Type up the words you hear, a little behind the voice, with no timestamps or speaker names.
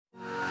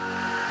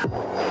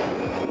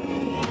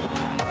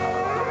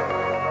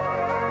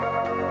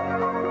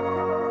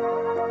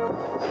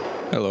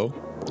Hello,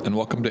 and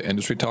welcome to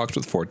Industry Talks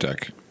with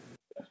Forteck.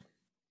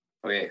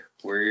 Okay,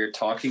 we're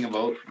talking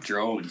about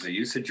drones, the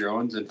use of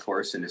drones in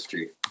forest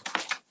industry.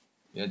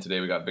 Yeah,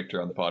 today we got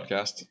Victor on the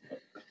podcast.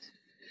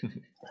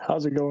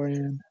 How's it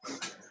going?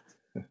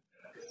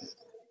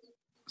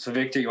 So,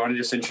 Victor, you want to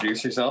just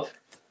introduce yourself?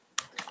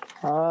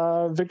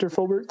 Victor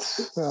Fulbert.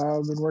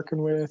 I've been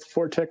working with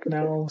Forteck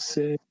now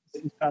since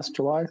past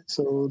July,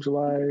 so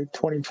July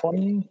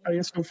 2020, I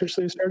guess, we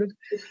officially started.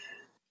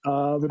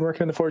 I've been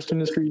working in the forest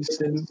industry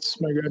since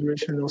my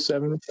graduation in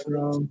 2007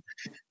 from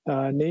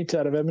Nate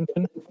out of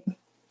Edmonton.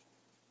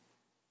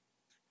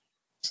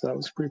 So that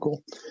was pretty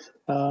cool.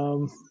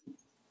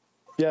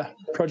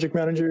 Project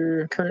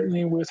manager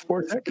currently with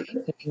Forteck,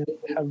 and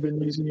have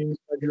been using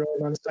a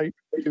drone on site,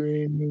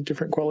 doing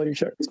different quality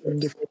checks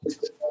and different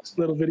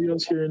little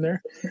videos here and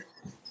there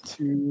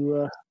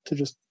to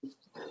just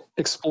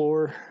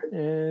explore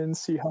and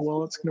see how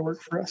well it's going to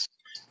work for us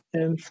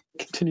and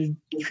continue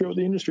throughout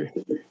the industry.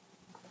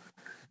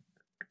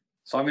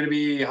 So I'm going to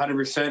be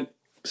 100%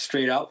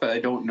 straight up. I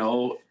don't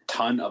know a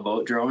ton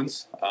about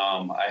drones.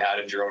 I had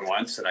a drone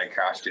once and I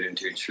crashed it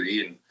into a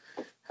tree and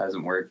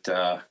hasn't worked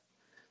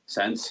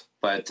since.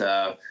 But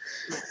yeah,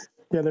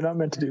 they're not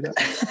meant to do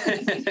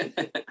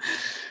that.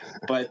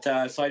 But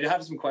so I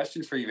have some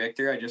questions for you,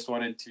 Victor. I just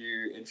wanted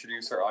to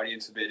introduce our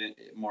audience a bit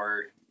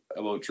more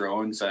about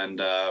drones and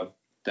the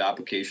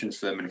applications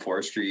for them in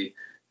forestry,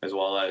 as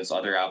well as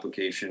other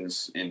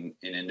applications in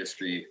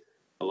industry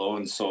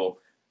alone. So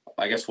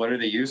I guess, what are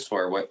they used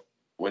for?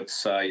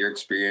 What's your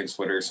experience?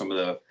 What are some of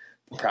the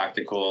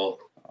practical,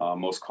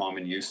 most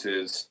common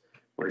uses?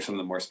 What are some of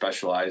the more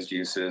specialized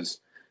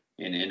uses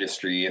in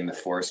industry, in the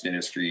forestry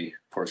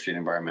and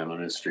environmental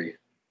industry?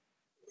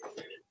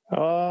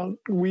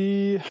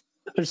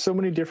 There's so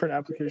many different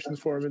applications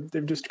for them.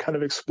 They've just kind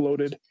of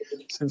exploded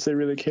since they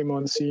really came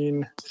on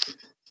scene.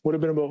 Would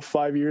have been about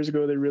 5 years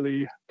ago. They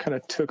really kind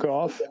of took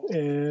off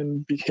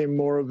and became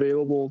more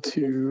available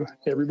to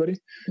everybody.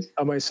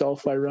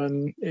 Myself, I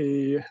run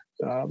a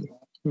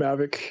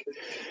Mavic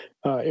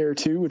Air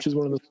 2, which is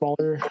one of the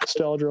smaller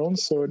style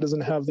drones, so it doesn't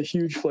have the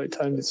huge flight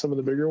time that some of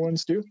the bigger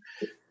ones do,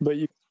 but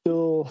you can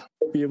still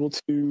be able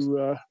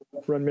to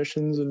run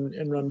missions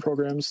and run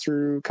programs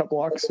through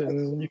cutblocks,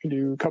 and you can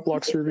do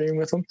cutblock surveying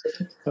with them.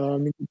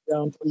 You can get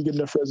down pretty good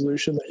enough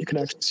resolution that you can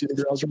actually see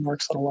the browser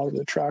marks on a lot of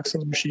the tracks on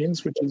the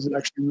machines, which is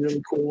actually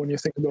really cool when you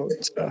think about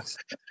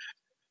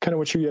kind of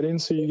what you're getting.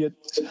 So you get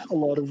a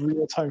lot of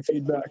real-time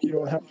feedback. You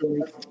don't have to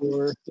wait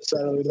for the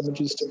satellite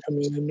images to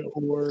come in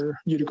or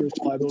you to go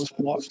fly those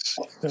blocks.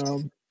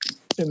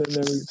 And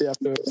then they have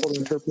to photo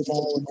interpret them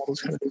all and all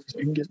those kind of things.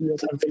 You can get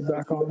real-time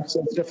feedback on them.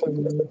 So it's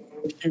definitely been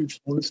a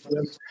huge bonus to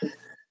them.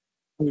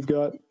 We've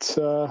got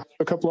a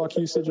cutblock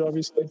usage,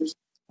 obviously.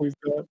 We've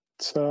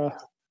got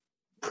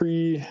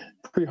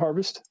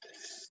pre-harvest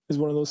is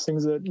one of those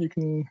things that you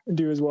can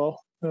do as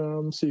well.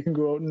 So you can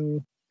go out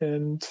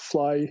and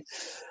fly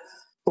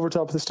over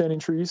top of the standing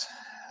trees,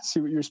 see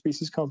what your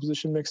species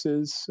composition mix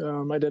is,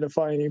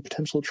 identify any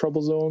potential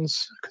trouble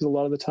zones, because a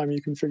lot of the time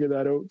you can figure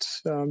that out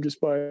just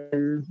by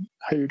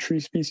how your tree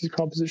species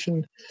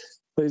composition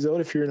lays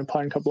out. If you're in a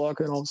pine cutblock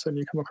and all of a sudden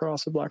you come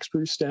across a black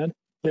spruce stand.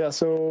 Yeah,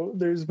 so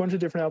there's a bunch of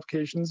different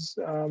applications.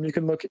 You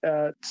can look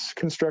at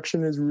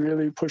construction is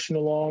really pushing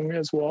along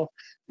as well,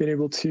 being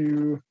able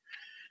to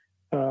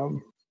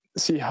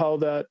see how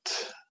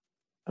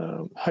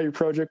your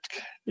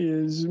project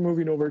is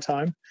moving over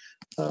time.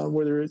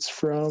 Whether it's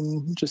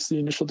from just the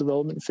initial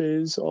development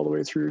phase all the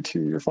way through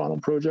to your final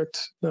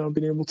project,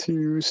 being able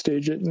to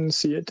stage it and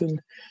see it and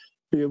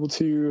be able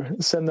to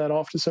send that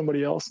off to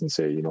somebody else and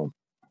say,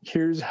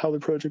 here's how the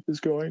project is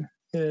going,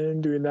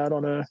 and doing that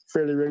on a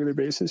fairly regular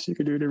basis. You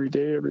could do it every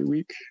day, every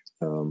week,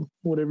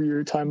 whatever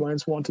your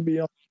timelines want to be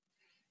on.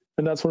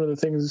 And that's one of the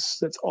things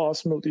that's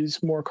awesome about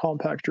these more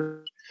compact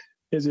drones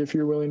is if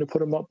you're willing to put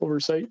them up over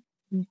site,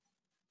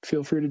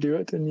 feel free to do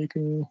it, and you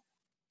can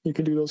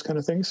do those kind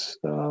of things.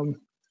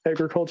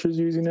 Agriculture is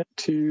using it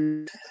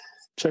to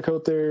check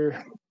out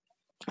their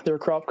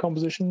crop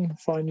composition,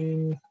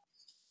 finding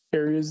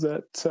areas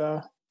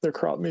that their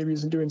crop maybe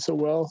isn't doing so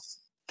well,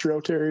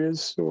 drought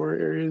areas or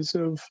areas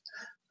of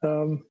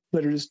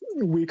that are just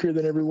weaker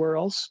than everywhere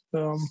else.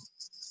 A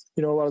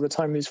lot of the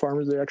time these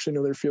farmers, they actually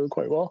know their field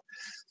quite well,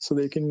 so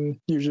they can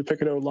usually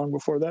pick it out long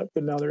before that,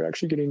 but now they're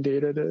actually getting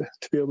data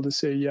to be able to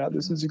say, yeah,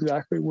 this is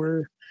exactly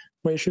where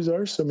my issues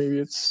are. So maybe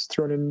it's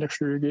throwing in an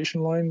extra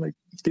irrigation line. Like,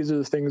 these are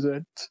the things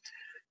that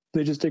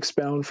they just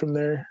expound from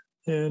there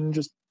and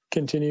just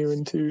continue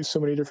into so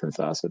many different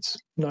facets,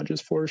 not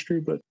just forestry,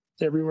 but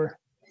everywhere.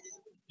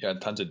 Yeah,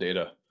 tons of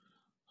data.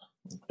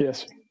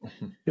 Yes.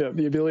 Yeah,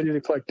 the ability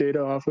to collect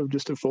data off of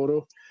just a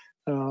photo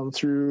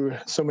through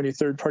so many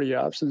third-party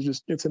apps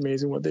is it's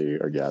amazing what they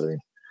are gathering.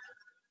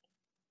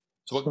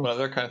 So what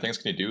other kind of things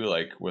can you do,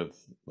 like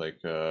with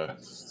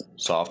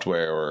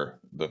software or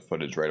the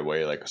footage right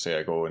away? Like, say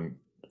I go and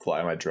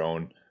fly my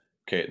drone.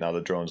 Okay, now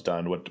the drone's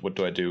done. What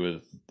do I do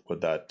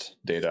with that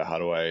data? How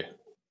do I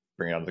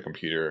bring it onto the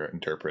computer,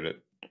 interpret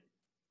it?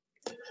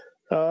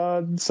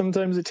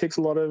 Sometimes it takes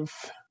a lot of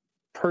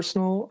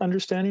personal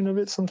understanding of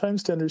it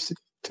sometimes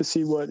to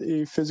see what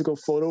a physical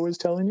photo is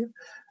telling you.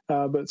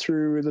 But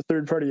through the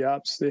third-party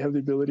apps, they have the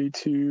ability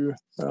to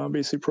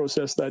basically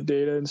process that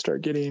data and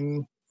start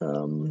getting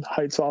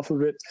heights off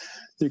of it.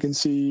 You can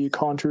see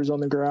contours on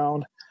the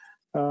ground.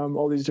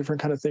 All these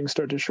different kind of things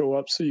start to show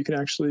up. So you can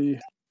actually,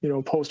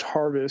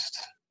 post-harvest,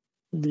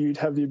 you'd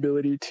have the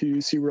ability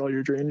to see where all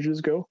your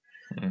drainages go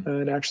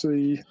and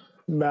actually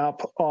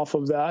map off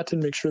of that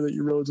and make sure that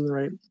your road's in the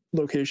right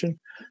location.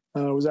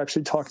 I was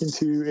actually talking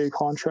to a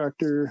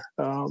contractor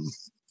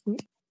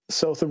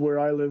south of where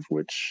I live,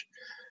 which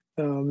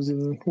is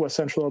in West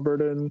Central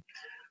Alberta. And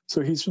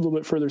so he's a little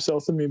bit further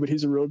south than me, but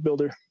he's a road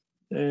builder.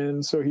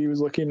 And so he was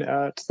looking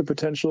at the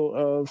potential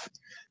of,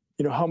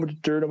 how much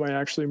dirt am I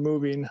actually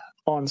moving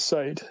on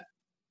site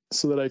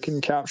so that I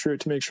can capture it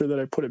to make sure that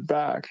I put it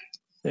back.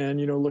 And,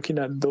 looking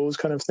at those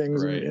kind of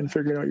things and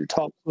figuring out your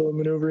topsoil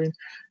maneuvering.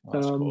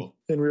 That's cool.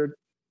 And we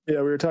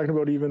were talking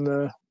about even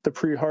the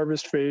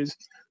pre-harvest phase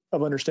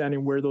of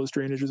understanding where those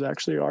drainages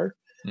actually are,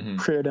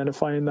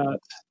 pre-identifying that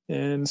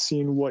and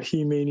seeing what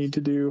he may need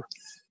to do,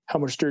 how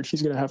much dirt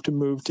he's going to have to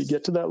move to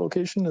get to that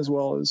location, as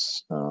well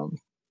as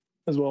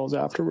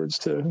afterwards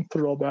to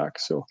put it all back.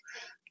 So,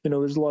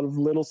 there's a lot of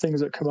little things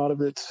that come out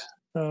of it.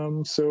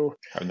 So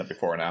having that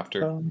before and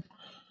after.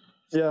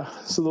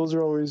 So those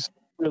are always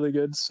really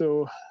good.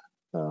 So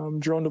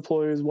Drone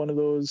Deploy is one of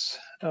those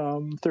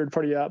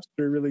third-party apps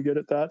that are really good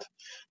at that,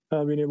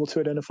 being able to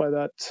identify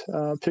that.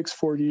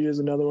 Pix4D is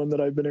another one that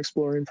I've been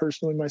exploring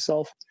personally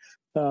myself,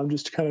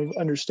 just to kind of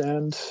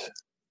understand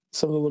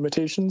some of the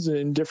limitations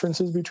and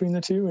differences between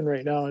the two. And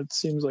right now it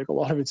seems like a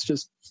lot of it's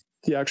just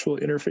the actual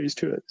interface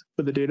to it,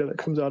 but the data that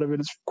comes out of it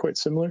is quite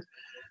similar.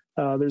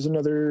 There's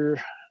another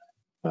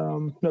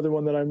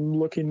one that I'm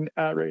looking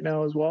at right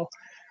now as well,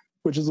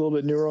 which is a little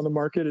bit newer on the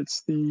market.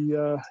 It's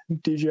the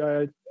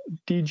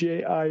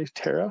DJI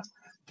Terra.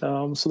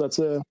 So that's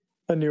a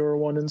newer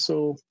one. And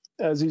so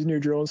as these new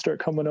drones start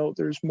coming out,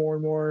 there's more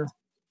and more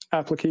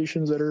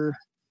applications that are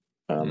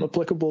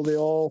applicable. They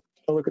all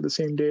look at the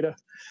same data.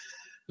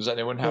 Does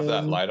anyone have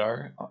that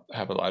LiDAR?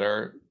 Have a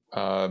LiDAR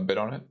bit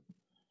on it?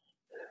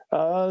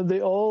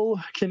 They all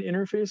can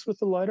interface with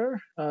the LiDAR.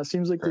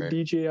 Seems like the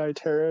DJI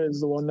Terra is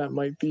the one that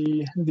might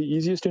be the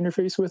easiest to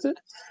interface with it.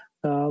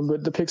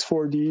 But the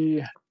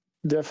Pix4D,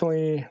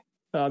 definitely,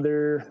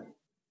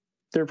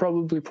 they're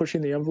probably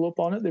pushing the envelope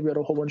on it. They've got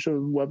a whole bunch of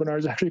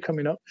webinars actually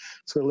coming up.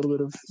 So a little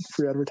bit of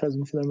free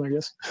advertising for them, I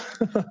guess.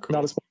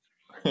 Not as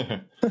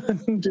much.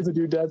 Do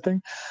the dad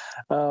thing.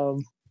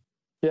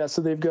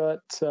 So they've got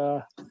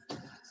a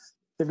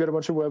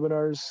bunch of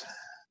webinars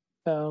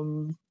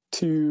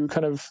to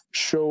kind of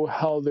show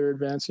how they're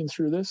advancing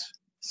through this.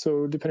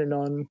 So depending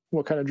on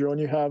what kind of drone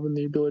you have and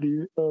the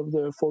ability of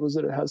the photos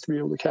that it has to be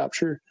able to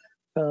capture,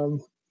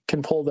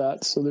 can pull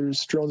that. So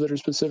there's drones that are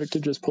specific to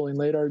just pulling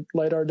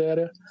LiDAR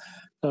data,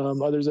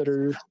 others that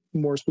are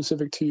more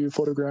specific to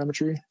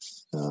photogrammetry.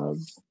 So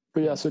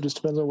it just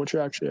depends on what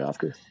you're actually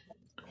after.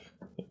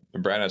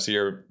 Brandon, I see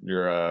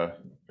your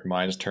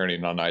mind's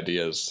turning on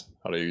ideas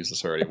how to use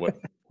this already. What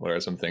are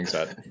some things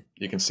that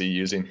you can see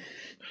using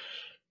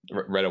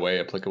right away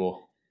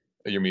applicable?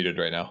 You're muted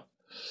right now.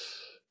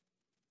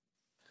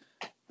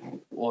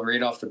 Well,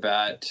 right off the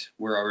bat,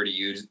 we're already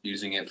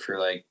using it for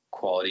like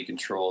quality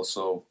control.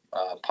 So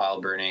pile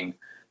burning,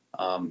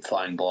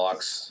 flying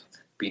blocks,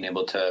 being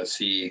able to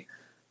see,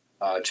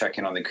 check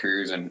in on the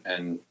crews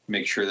and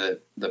make sure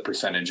that the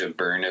percentage of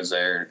burn is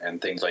there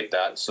and things like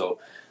that. So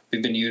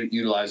we've been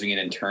utilizing it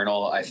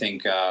internal. I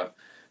think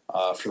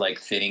for like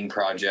thinning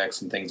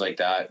projects and things like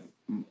that,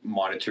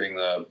 monitoring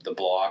the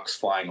blocks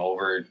flying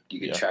over, you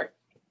can check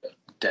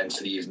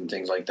densities and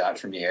things like that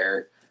from the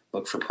air,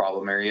 look for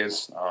problem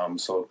areas.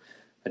 So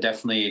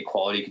definitely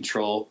quality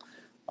control.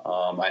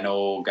 I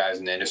know guys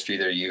in the industry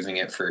that are using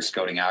it for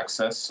scouting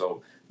access,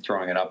 so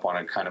throwing it up on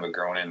a kind of a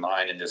grown-in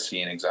line and just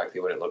seeing exactly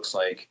what it looks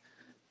like.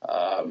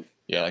 I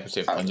can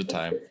save tons of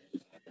time.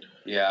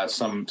 Yeah,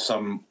 some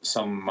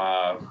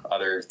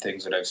other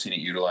things that I've seen it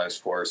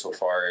utilized for so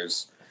far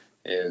is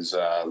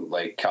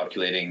like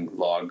calculating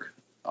log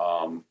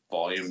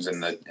volumes in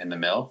the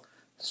mill.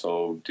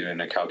 So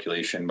doing a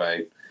calculation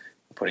by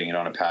putting it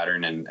on a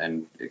pattern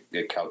and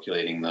it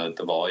calculating the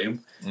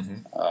volume.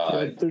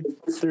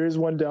 There is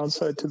one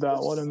downside to that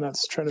one, and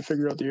that's trying to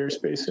figure out the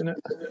airspace in it.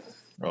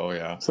 Oh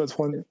yeah. So that's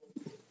one.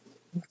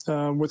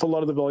 With a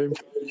lot of the volume,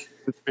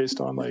 it's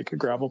based on like a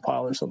gravel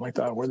pile or something like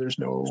that, where there's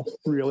no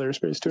real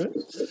airspace to it.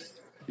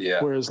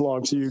 Yeah. Whereas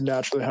logs, you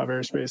naturally have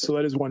airspace, so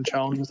that is one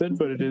challenge with it,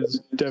 but it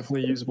is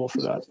definitely usable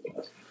for that.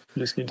 You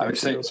just need to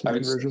figure out some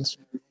conversions.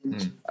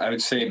 I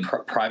would say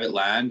private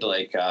land,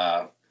 like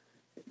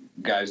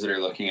guys that are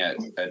looking at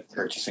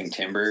purchasing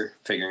timber,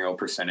 figuring out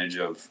percentage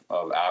of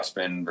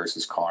aspen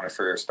versus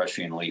conifer,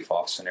 especially in leaf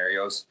off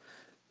scenarios.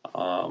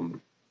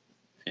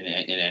 In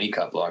any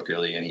cut block,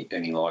 really,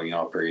 any logging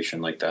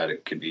operation like that,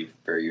 it could be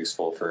very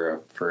useful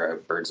for a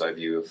bird's eye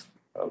view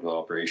of the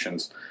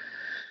operations.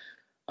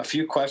 A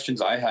few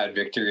questions I had,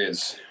 Victor,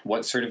 is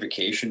what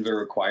certifications are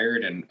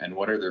required and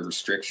what are the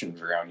restrictions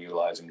around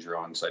utilizing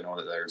drones? I know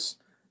that there's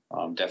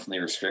definitely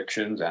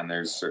restrictions, and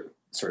there's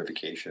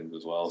certifications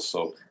as well.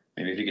 So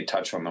maybe if you could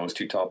touch on those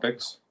two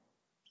topics.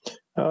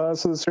 So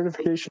the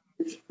certification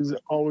is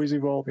always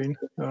evolving.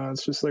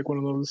 It's just like one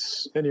of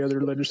those, any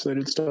other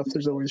legislated stuff.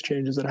 There's always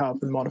changes that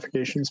happen,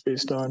 modifications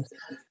based on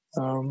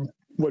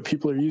what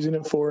people are using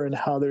it for and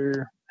how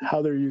they're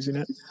using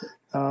it.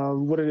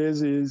 What it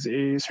is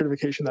a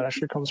certification that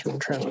actually comes from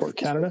Transport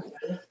Canada,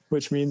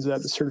 which means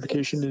that the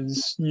certification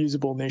is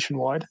usable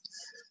nationwide.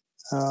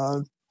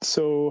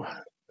 So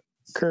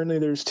currently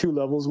there's two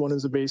levels. One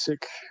is a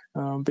basic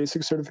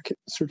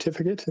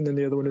certificate, and then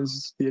the other one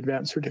is the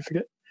advanced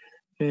certificate.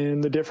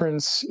 And the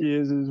difference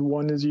is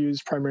one is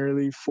used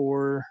primarily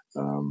for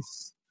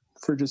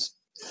just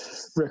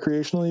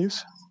recreational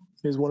use,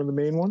 is one of the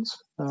main ones.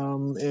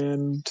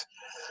 And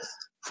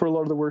for a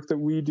lot of the work that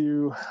we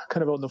do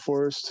kind of out in the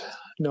forest,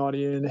 not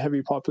in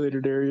heavy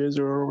populated areas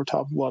or over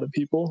top of a lot of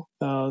people,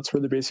 that's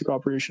where the basic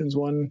operations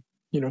one,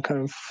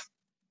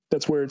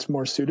 that's where it's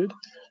more suited.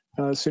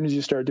 As soon as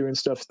you start doing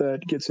stuff that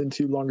gets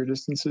into longer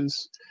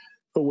distances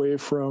away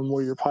from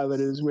where your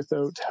pilot is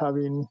without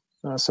having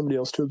somebody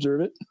else to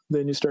observe it,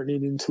 then you start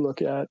needing to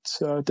look at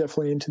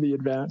definitely into the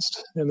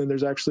advanced. And then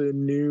there's actually a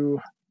new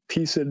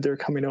piece that they're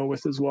coming out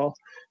with as well,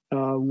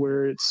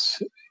 where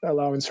it's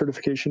allowing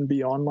certification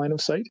beyond line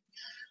of sight.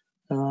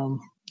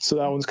 So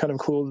that one's kind of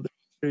cool,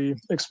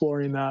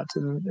 exploring that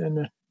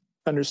and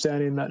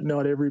understanding that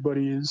not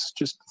everybody is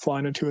just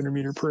flying a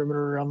 200-meter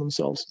perimeter around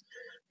themselves,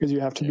 because you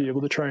have to be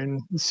able to try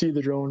and see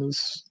the drone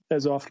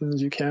as often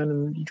as you can,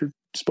 and you're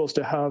supposed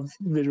to have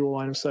visual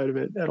line of sight of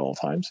it at all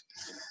times.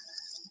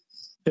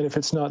 And if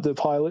it's not the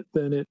pilot,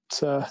 then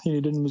you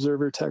need an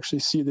observer to actually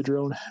see the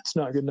drone. It's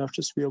not good enough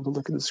just to be able to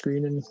look at the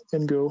screen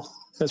and go,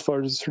 as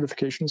far as the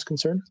certification is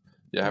concerned.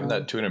 Yeah, having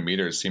that 200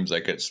 meters seems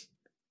like it's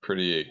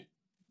pretty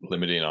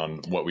limiting on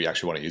what we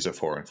actually want to use it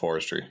for in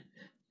forestry.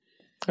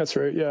 That's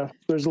right, yeah.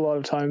 There's a lot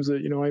of times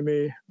that, I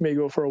may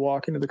go for a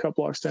walk into the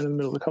cutblock, stand in the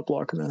middle of the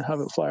cutblock, and then have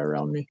it fly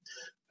around me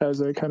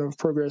as I kind of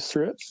progress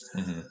through it.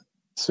 Mm-hmm.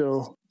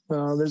 So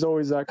there's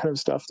always that kind of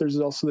stuff. There's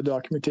also the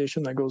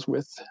documentation that goes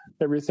with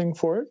everything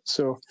for it.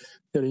 So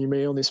you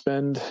may only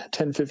spend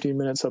 10, 15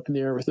 minutes up in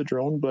the air with the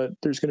drone, but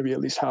there's going to be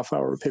at least half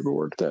hour of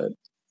paperwork that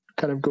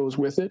kind of goes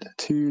with it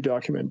to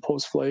document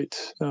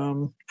post-flight,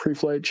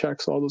 pre-flight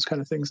checks, all those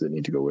kind of things that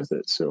need to go with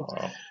it. So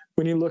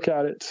when you look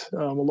at it,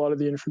 a lot of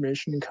the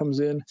information comes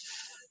in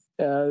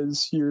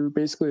as you're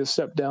basically a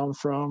step down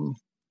from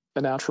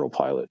a natural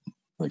pilot,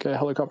 like a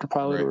helicopter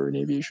pilot or an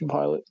aviation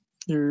pilot.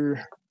 You're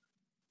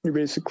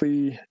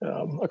basically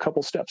a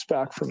couple steps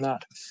back from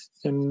that.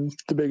 And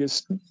the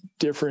biggest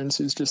difference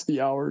is just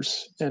the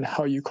hours and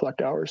how you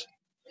collect hours.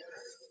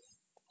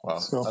 Wow,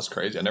 so, that's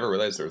crazy. I never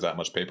realized there was that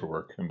much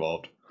paperwork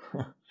involved.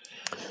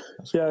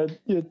 Yeah,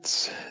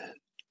 it's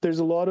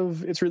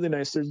really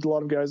nice. There's a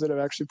lot of guys that have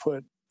actually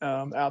put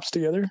apps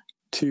together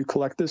to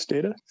collect this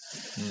data.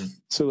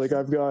 So like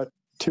I've got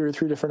 2 or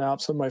 3 different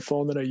apps on my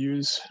phone that I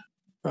use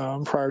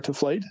prior to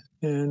flight,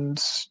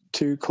 and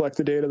to collect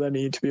the data that I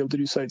need to be able to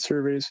do site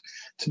surveys,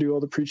 to do all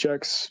the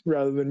pre-checks,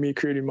 rather than me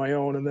creating my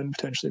own and then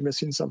potentially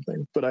missing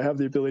something. But I have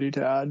the ability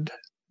to add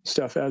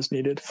stuff as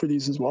needed for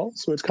these as well.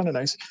 So it's kind of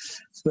nice.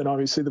 Then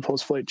obviously the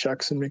post-flight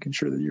checks and making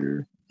sure that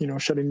you're,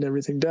 shutting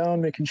everything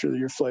down, making sure that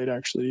your flight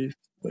actually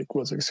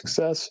was a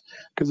success,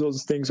 because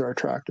those things are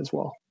tracked as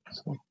well.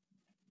 So.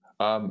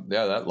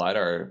 Yeah, that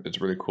LiDAR,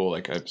 it's really cool.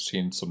 Like I've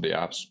seen some of the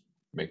apps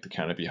make the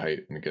canopy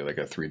height and get like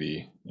a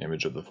 3D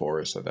image of the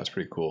forest. So that's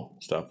pretty cool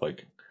stuff.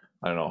 Like,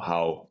 I don't know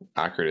how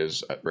accurate it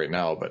is right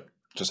now, but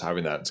just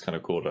having that, it's kind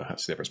of cool to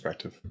see that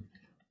perspective.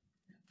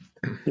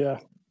 Yeah.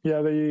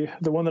 Yeah,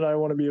 the one that I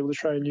want to be able to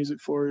try and use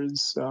it for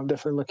is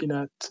definitely looking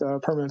at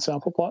permanent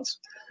sample plots.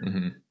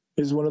 Mm-hmm.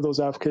 Is one of those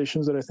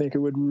applications that I think it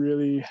would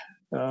really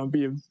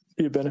be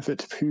a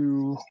benefit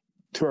to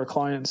our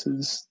clients.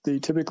 Is they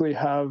typically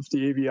have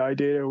the AVI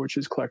data, which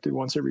is collected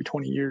once every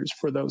 20 years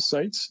for those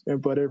sites,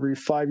 but every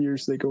 5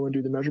 years they go and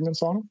do the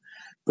measurements on them,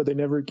 but they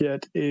never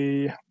get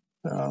they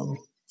don't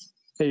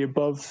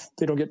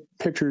get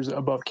pictures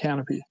above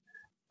canopy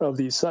of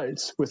these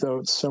sites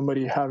without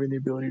somebody having the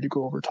ability to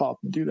go over top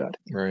and do that.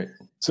 Right.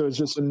 So it's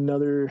just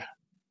another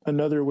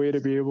way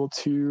to be able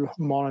to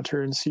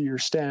monitor and see your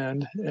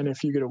stand. And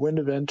if you get a wind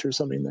event or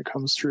something that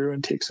comes through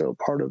and takes out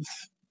part of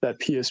that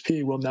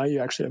PSP, well, now you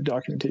actually have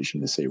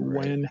documentation to say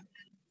when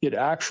it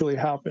actually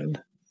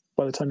happened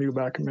by the time you go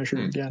back and measure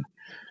it again.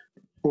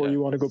 Or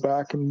you want to go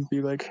back and be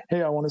like,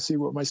 hey, I want to see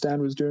what my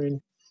stand was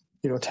doing,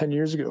 10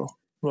 years ago.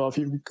 Well, if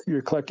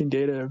you're collecting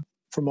data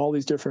from all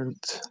these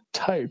different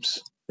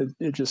types,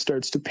 it just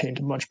starts to paint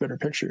a much better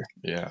picture.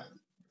 Yeah.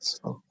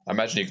 So I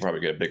imagine you can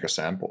probably get a bigger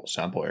sample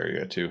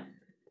area too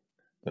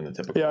than the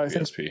typical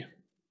PSP.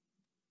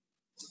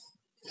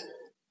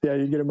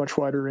 You get a much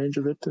wider range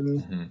of it,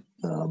 and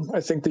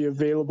I think the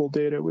available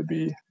data would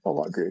be a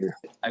lot greater.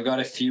 I've got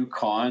a few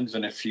cons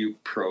and a few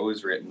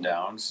pros written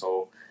down.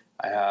 So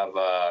I have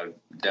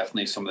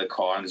definitely some of the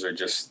cons are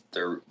just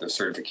the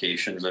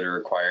certifications that are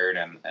required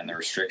and the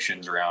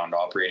restrictions around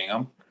operating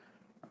them.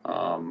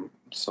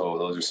 So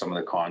those are some of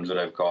the cons that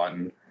I've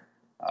gotten.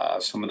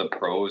 Some of the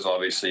pros,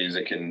 obviously, is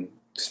it can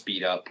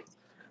speed up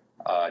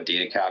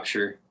data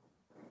capture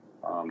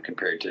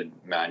compared to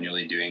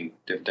manually doing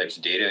different types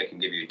of data. It can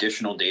give you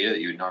additional data that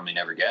you would normally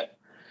never get.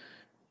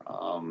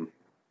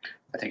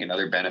 I think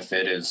another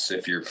benefit is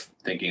if you're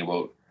thinking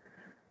about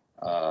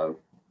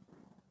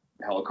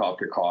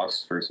helicopter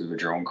costs versus a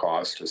drone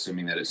cost,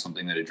 assuming that it's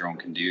something that a drone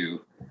can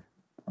do,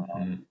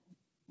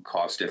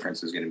 cost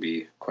difference is going to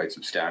be quite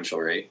substantial,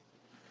 right?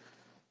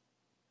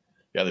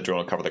 Yeah, the drone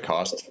will cover the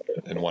cost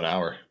in 1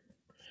 hour.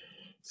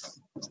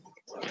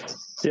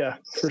 Yeah,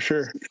 for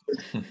sure.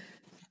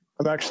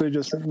 I'm actually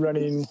just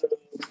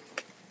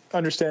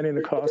understanding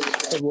the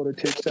cost of what it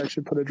takes to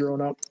actually put a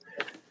drone up.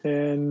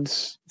 And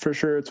for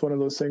sure, it's one of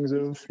those things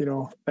of,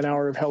 an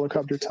hour of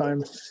helicopter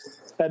time.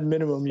 At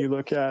minimum, you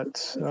look at,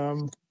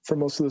 for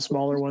most of the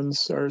smaller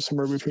ones, are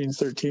somewhere between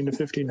 $1,300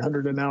 to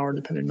 $1,500 an hour,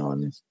 depending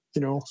on,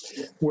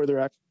 where they're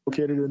actually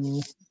located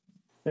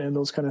and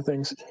those kind of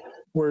things.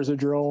 Whereas a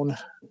drone,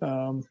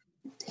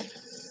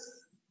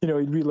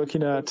 you'd be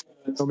looking at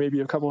maybe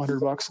a couple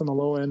 $100 on the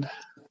low end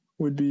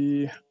would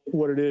be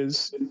what it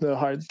is.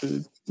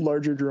 The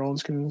larger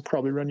drones can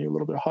probably run you a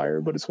little bit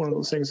higher, but it's one of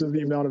those things of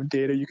the amount of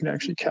data you can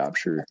actually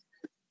capture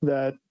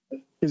that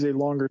is a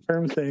longer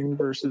term thing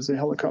versus a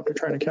helicopter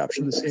trying to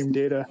capture the same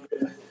data.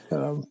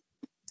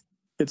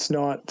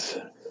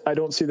 I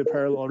don't see the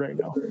parallel right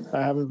now.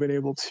 I haven't been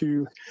able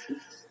to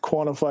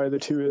quantify the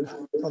two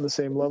on the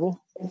same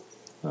level.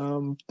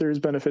 There's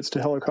benefits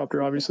to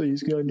helicopter. Obviously,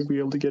 he's going to be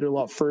able to get a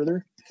lot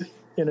further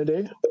in a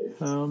day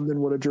than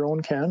what a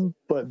drone can,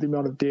 but the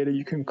amount of data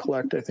you can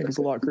collect, I think, is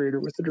a lot greater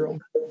with the drone.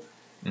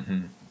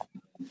 Mm-hmm.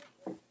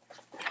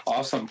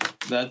 Awesome.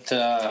 That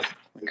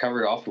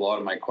covered off a lot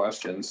of my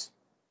questions.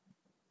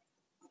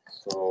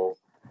 So,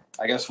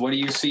 I guess what do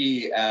you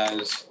see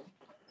as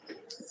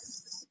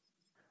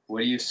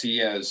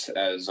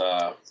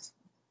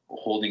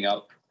holding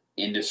up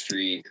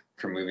industry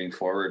for moving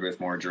forward with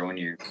more drone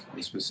use,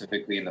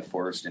 specifically in the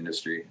forest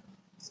industry?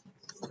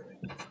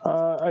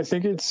 I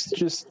think it's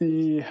just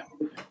the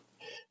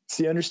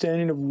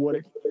understanding of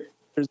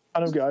there's a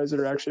ton of guys that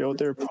are actually out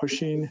there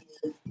pushing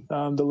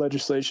the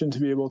legislation to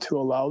be able to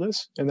allow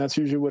this. And that's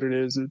usually what it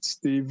is. It's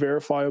the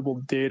verifiable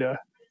data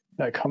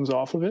that comes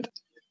off of it.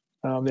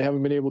 They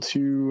haven't been able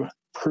to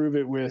prove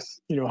it with,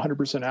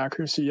 100%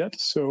 accuracy yet.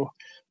 So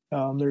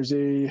there's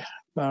a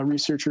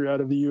researcher out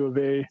of the U of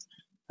A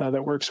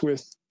that works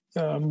with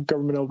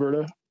government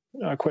Alberta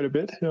quite a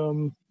bit.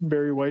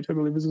 Barry White, I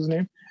believe is his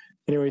name.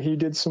 Anyway, he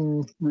did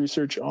some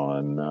research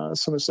on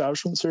some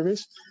establishment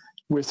surveys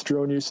with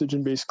drone usage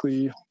and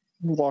basically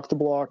walk the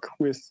block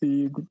with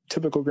the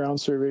typical ground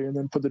survey and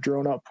then put the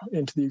drone up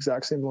into the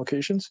exact same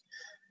locations.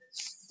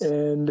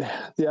 And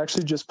they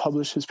actually just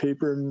published his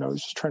paper, and I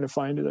was just trying to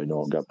find it. I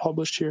know it got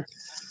published here.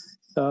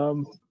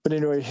 But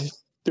anyway,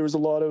 there was a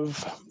lot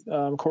of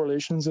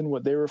correlations, and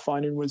what they were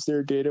finding was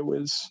their data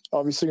was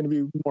obviously going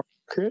to be more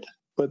accurate,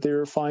 but they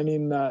were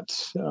finding that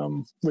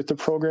with the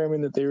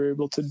programming that they were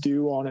able to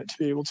do on it to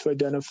be able to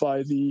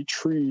identify the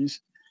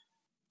trees,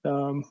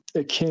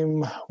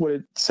 what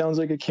it sounds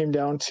like it came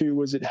down to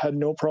was it had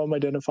no problem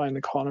identifying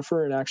the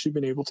conifer and actually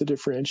been able to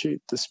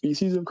differentiate the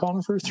species of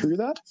conifer through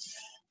that.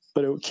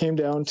 But it came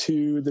down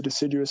to the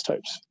deciduous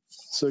types.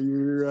 So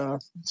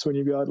so when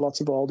you've got lots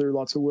of alder,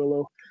 lots of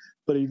willow,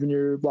 but even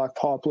your black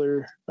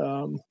poplar,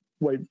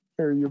 white,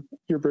 or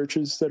your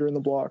birches that are in the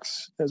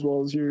blocks, as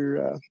well as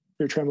your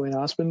trembling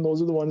aspen,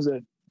 those are the ones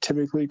that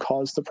typically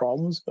cause the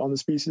problems on the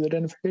species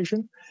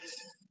identification.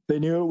 They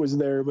knew it was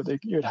there, but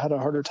it had a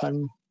harder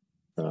time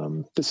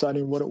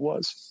deciding what it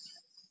was.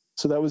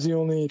 So that was the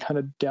only kind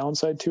of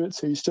downside to it.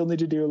 So you still need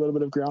to do a little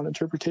bit of ground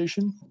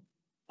interpretation,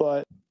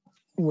 but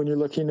when you're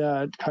looking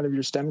at kind of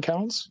your stem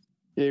counts,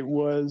 it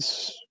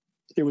was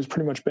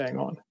pretty much bang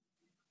on.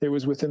 It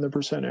was within the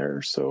percent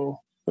error. So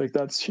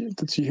that's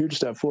a huge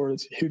step forward.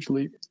 It's a huge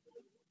leap.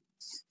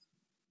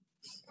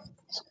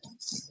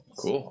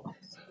 Cool.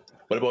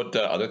 What about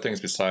other things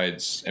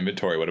besides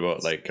inventory? What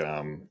about like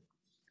you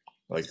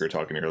were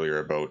talking earlier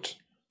about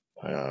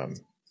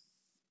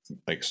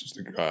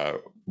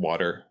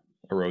water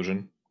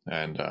erosion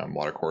and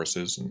water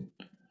courses, and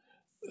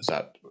is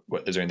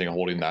there anything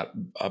holding that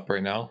up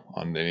right now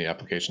on any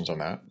applications on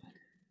that?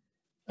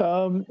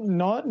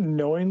 Not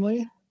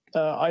knowingly.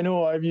 I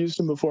know I've used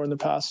them before in the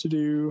past to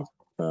do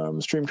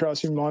stream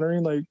crossing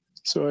monitoring.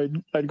 So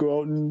I'd go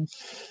out and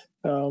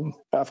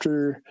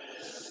after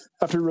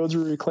roads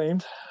were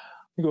reclaimed,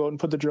 go out and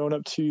put the drone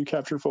up to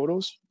capture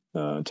photos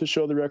to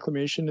show the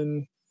reclamation.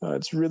 And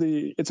it's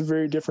a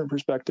very different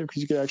perspective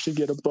because you can actually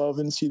get above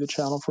and see the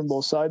channel from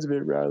both sides of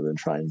it rather than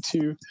trying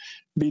to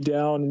be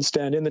down and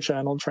stand in the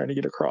channel and trying to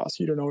get across.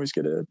 You don't always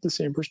get the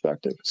same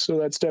perspective. So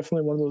that's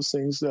definitely one of those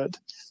things that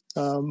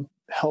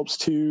helps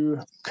to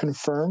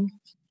confirm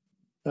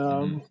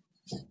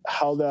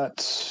how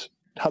that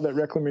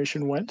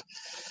reclamation went.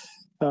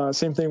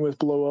 Same thing with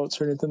blowouts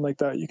or anything like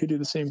that. You could do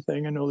the same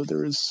thing. I know that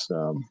there was,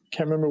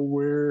 can't remember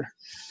where,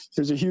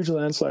 there's a huge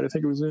landslide. I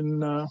think it was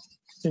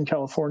in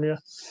California,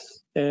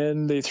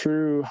 and they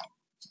threw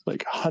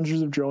like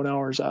hundreds of drone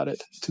hours at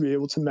it to be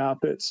able to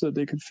map it so that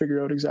they could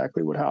figure out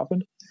exactly what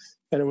happened.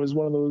 And it was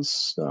one of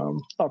those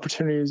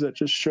opportunities that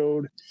just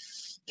showed,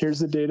 here's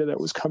the data that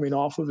was coming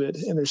off of it,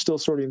 and they're still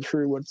sorting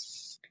through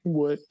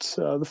what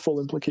the full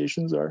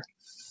implications are.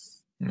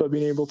 But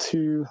being able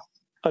to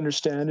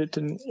understand it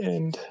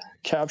and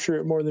capture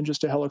it more than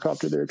just a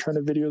helicopter there trying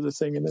to video the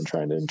thing and then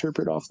trying to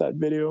interpret off that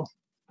video.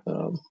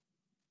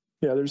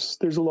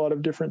 There's a lot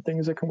of different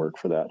things that can work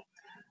for that.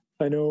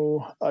 I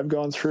know I've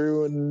gone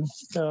through and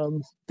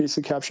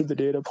basically captured the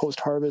data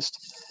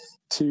post-harvest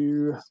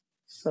to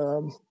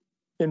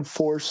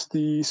enforce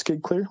the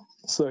skid clear,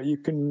 so that you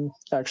can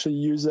actually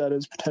use that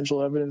as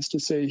potential evidence to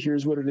say,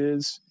 here's what it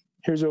is,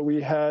 here's what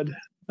we had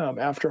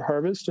after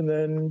harvest, and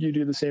then you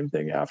do the same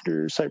thing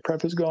after site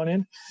prep has gone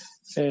in,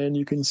 and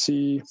you can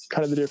see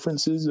kind of the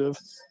differences of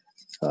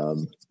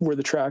where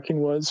the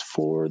tracking was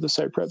for the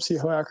site prep, see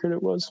how accurate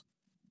it was.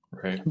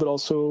 Right. But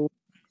also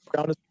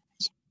ground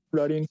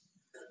rutting,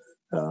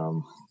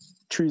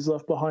 trees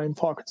left behind,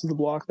 pockets of the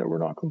block that were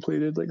not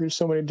completed. Like, there's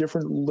so many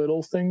different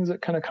little things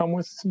that kind of come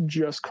with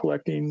just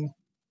collecting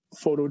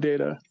photo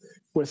data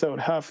without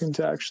having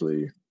to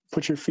actually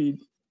put your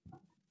feet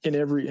in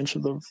every inch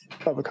of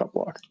a cut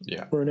block,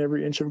 or in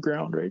every inch of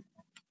ground, right?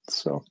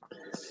 So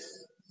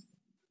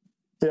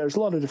there's a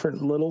lot of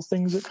different little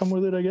things that come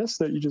with it, I guess,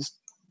 that you just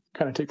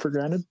kind of take for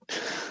granted.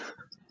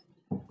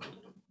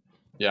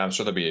 Yeah, I'm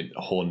sure there'll be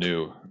a whole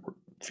new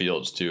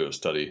fields too of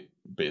study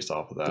based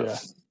off of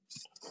that.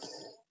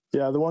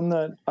 Yeah, the one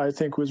that I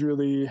think was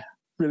really,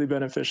 really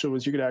beneficial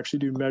was you could actually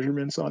do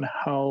measurements on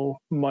how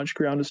much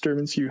ground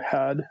disturbance you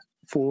had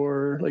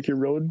for like your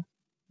road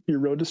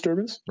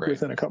disturbance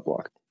within a cut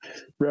block,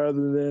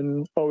 rather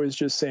than always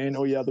just saying,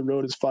 oh yeah, the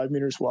road is 5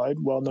 meters wide.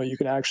 Well, no, you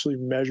can actually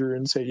measure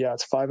and say, yeah,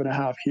 it's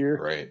 5.5 here.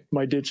 Right.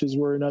 My ditches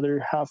were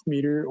another 0.5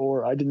 meter,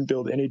 or I didn't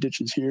build any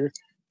ditches here,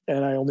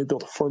 and I only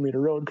built a 4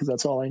 meter road because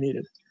that's all I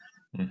needed.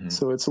 Mm-hmm.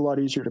 So it's a lot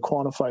easier to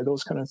quantify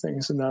those kind of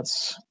things, and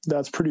that's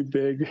pretty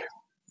big.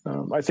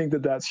 I think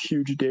that's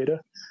huge data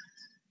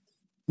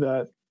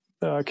that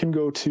can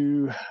go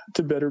to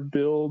better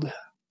build.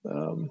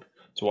 So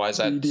why is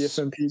that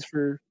DFMPs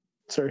for?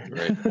 Sorry.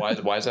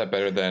 Right. Why is that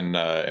better than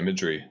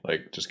imagery?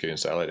 Like just getting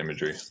satellite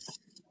imagery.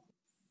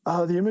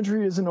 The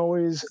imagery isn't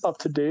always up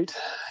to date,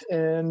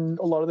 and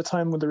a lot of the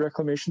time when the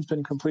reclamation's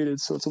been completed,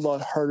 so it's a lot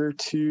harder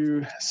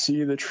to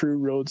see the true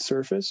road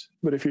surface.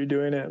 But if you're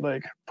doing it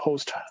like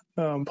post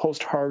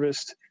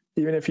harvest,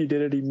 even if you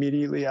did it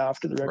immediately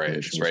after the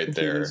reclamation was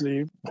completed as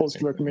a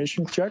post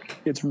reclamation check,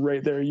 it's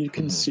right there. You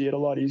can see it a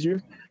lot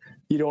easier.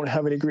 You don't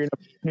have any green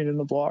in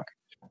the block.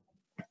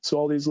 So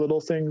all these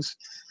little things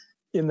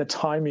in the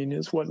timing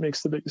is what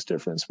makes the biggest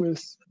difference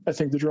with, I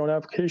think, the drone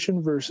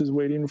application versus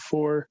waiting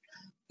for,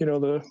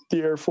 the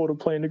air photo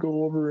plane to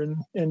go over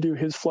and do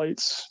his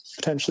flights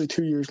potentially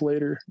 2 years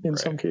later in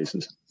some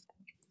cases.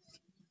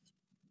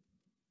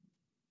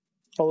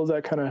 All of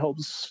that kind of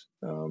helps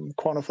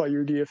quantify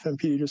your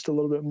DFMP just a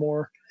little bit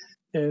more,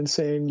 and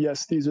saying,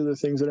 yes, these are the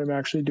things that I'm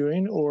actually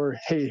doing, or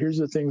hey, here's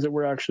the things that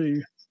we're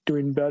actually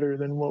doing better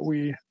than what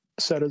we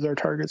set as our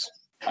targets.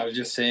 I was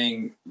just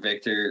saying,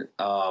 Victor,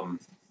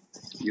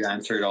 you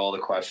answered all the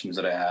questions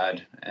that I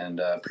had, and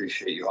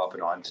appreciate you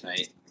hopping on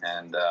tonight.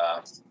 And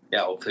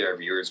hopefully our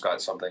viewers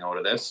got something out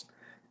of this.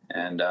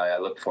 And I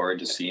look forward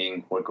to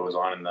seeing what goes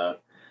on in the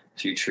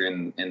future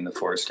in the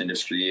forest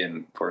industry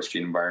and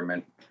forestry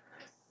environment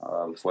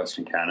of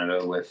Western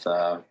Canada with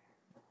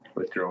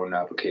drone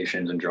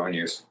applications and drone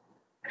use.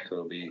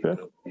 So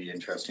it'll be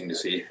interesting to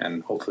see,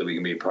 and hopefully we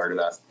can be a part of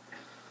that.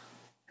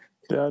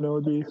 Yeah, I know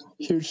it'd be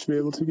huge to be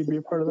able to be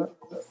a part of that.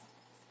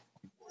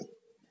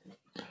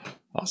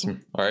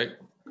 Awesome. All right.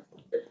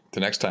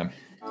 Till next time.